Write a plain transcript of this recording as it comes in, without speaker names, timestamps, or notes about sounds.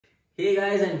Hey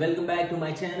guys, and welcome back to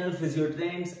my channel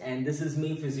Physiotrendz, and this is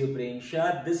me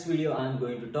Physiotherapist. This video I'm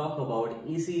going to talk about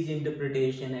ECG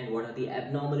interpretation and what are the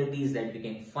abnormalities that we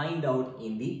can find out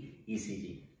in the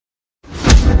ECG.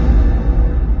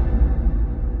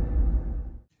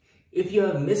 If you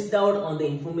have missed out on the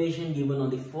information given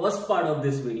on the first part of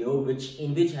this video,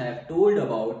 in which I have told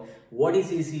about what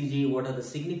is ECG, what are the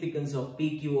significance of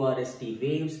PQRST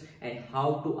waves and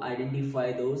how to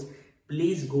identify those,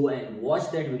 please go and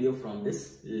watch that video from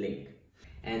this link.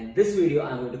 And this video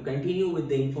I'm going to continue with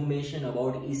the information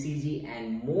about ECG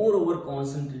and moreover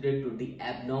concentrated to the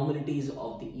abnormalities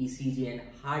of the ECG and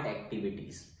heart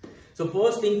activities. So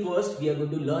first thing first, we are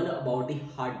going to learn about the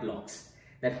heart blocks,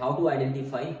 that how to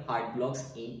identify heart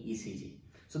blocks in ECG.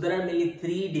 So there are mainly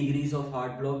 3 degrees of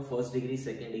heart block: first degree,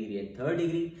 second degree and third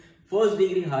degree. First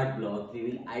degree heart block, we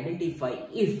will identify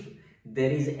if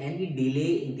there is any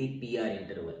delay in the PR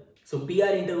interval. So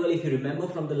PR interval, if you remember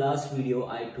from the last video,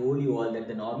 I told you all that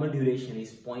the normal duration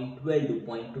is 0.12 to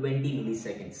 0.20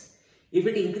 milliseconds. If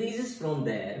it increases from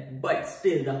there, but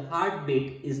still the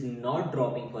heartbeat is not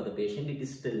dropping for the patient, it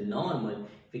is still normal,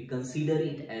 we consider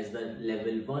it as the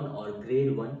level 1 or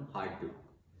grade 1 heart block.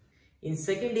 In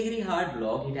second degree heart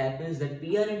block, it happens that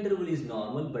PR interval is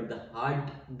normal, but the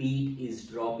heartbeat is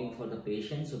dropping for the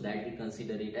patient, so that we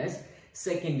consider it as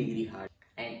second degree heart.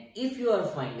 And if you are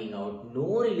finding out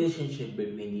no relationship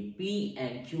between the P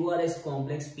and QRS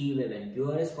complex, P wave and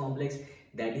QRS complex,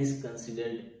 that is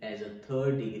considered as a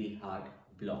third degree heart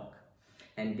block,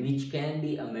 and which can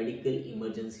be a medical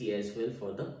emergency as well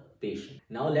for the patient.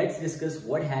 Now let's discuss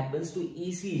what happens to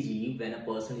ECG when a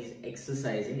person is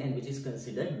exercising and which is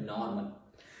considered normal.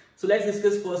 So let's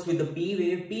discuss first with the P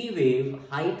wave. P wave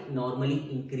height normally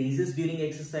increases during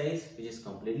exercise, which is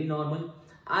completely normal.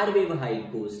 R wave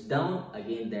height goes down,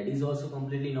 again that is also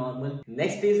completely normal.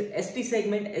 Next is ST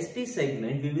segment. ST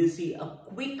segment, we will see a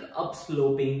quick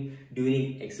upsloping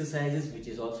during exercises, which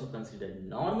is also considered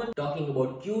normal. Talking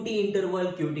about QT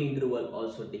interval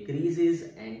also decreases,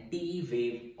 and T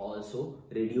wave also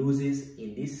reduces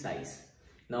in the size.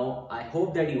 Now I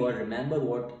hope that you all remember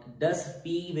what does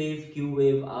P wave, Q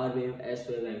wave, R wave, S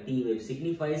wave and T wave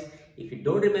signifies. If you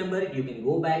don't remember it, you can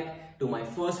go back to my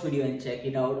first video and check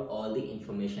it out, all the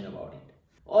information about it.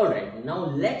 Alright, now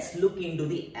let's look into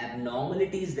the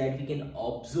abnormalities that we can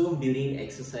observe during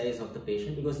exercise of the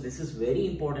patient, because this is very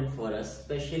important for us,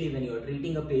 especially when you are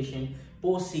treating a patient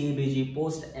post CABG,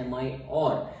 post MI,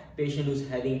 or patient who's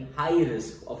having high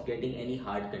risk of getting any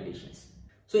heart conditions.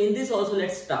 So in this also,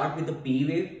 let's start with the P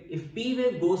wave. If P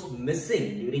wave goes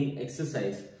missing during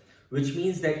exercise, which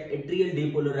means that atrial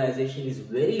depolarization is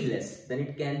very less, then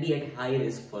it can be at high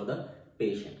risk for the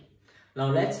patient. Now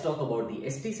let's talk about the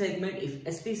ST segment.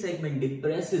 If ST segment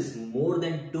depresses more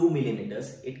than 2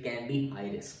 millimeters, it can be high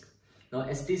risk. Now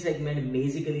ST segment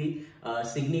basically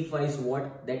signifies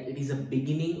what? That it is a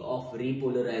beginning of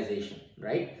repolarization,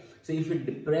 right? So if it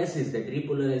depresses, that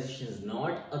repolarization is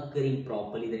not occurring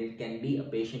properly, then it can be, a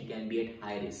patient can be at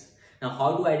high risk. Now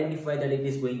how to identify that it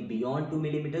is going beyond 2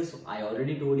 millimeters? So I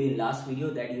already told you in last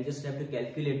video that you just have to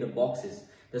calculate the boxes.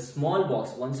 The small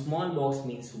box, one small box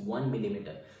means 1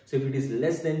 millimeter. So if it is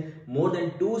less than, more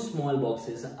than 2 small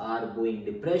boxes are going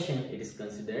depression, it is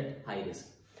considered high risk.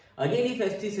 Again,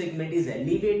 if ST segment is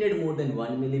elevated more than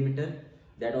 1 millimeter,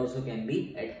 that also can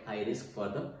be at high risk for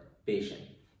the patient,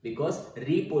 because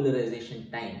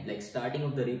repolarization time, like starting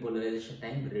of the repolarization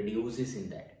time, reduces in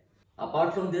that.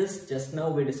 Apart from this, just now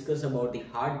we discussed about the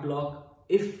heart block.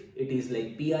 If it is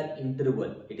like PR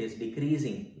interval, it is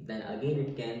decreasing, then again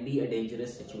it can be a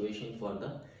dangerous situation for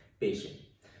the patient.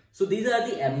 So these are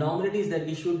the abnormalities that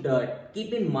we should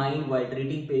keep in mind while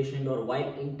treating patient or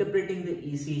while interpreting the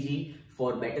ECG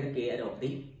for better care of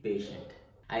the patient.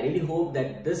 I really hope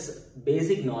that this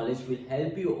basic knowledge will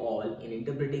help you all in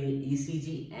interpreting the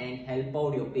ECG and help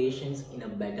out your patients in a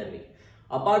better way.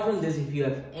 Apart from this, if you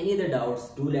have any other doubts,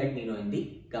 do let me know in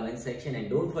the comment section, and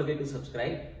don't forget to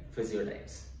subscribe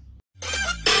Physiotrendz.